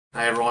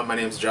Hi everyone, my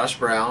name is Josh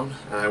Brown.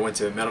 I went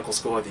to medical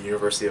school at the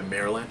University of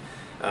Maryland.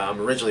 I'm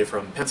originally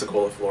from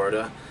Pensacola,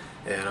 Florida,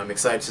 and I'm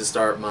excited to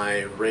start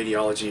my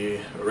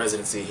radiology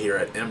residency here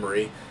at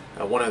Emory.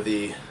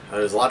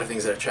 There's a lot of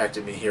things that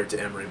attracted me here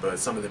to Emory, but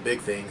some of the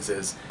big things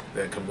is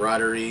the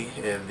camaraderie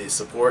and the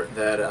support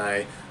that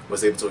I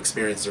was able to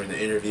experience during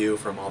the interview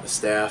from all the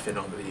staff and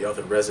all the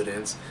other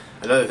residents.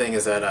 Another thing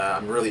is that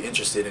I'm really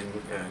interested in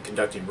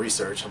conducting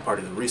research. I'm part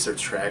of the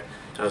research track,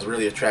 and I was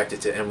really attracted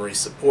to Emory's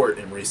support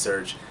in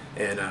research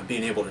and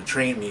being able to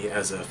train me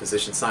as a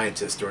physician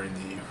scientist during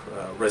the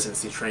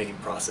residency training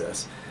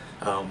process.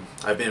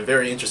 I've been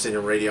very interested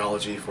in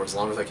radiology for as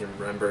long as I can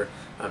remember.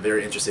 I'm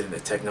very interested in the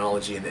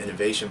technology and the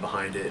innovation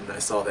behind it, and I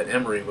saw that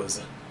Emory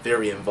was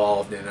very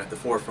involved and at the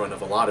forefront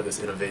of a lot of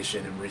this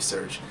innovation and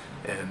research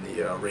in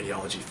the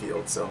radiology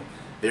field. So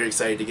very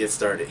excited to get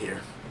started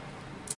here.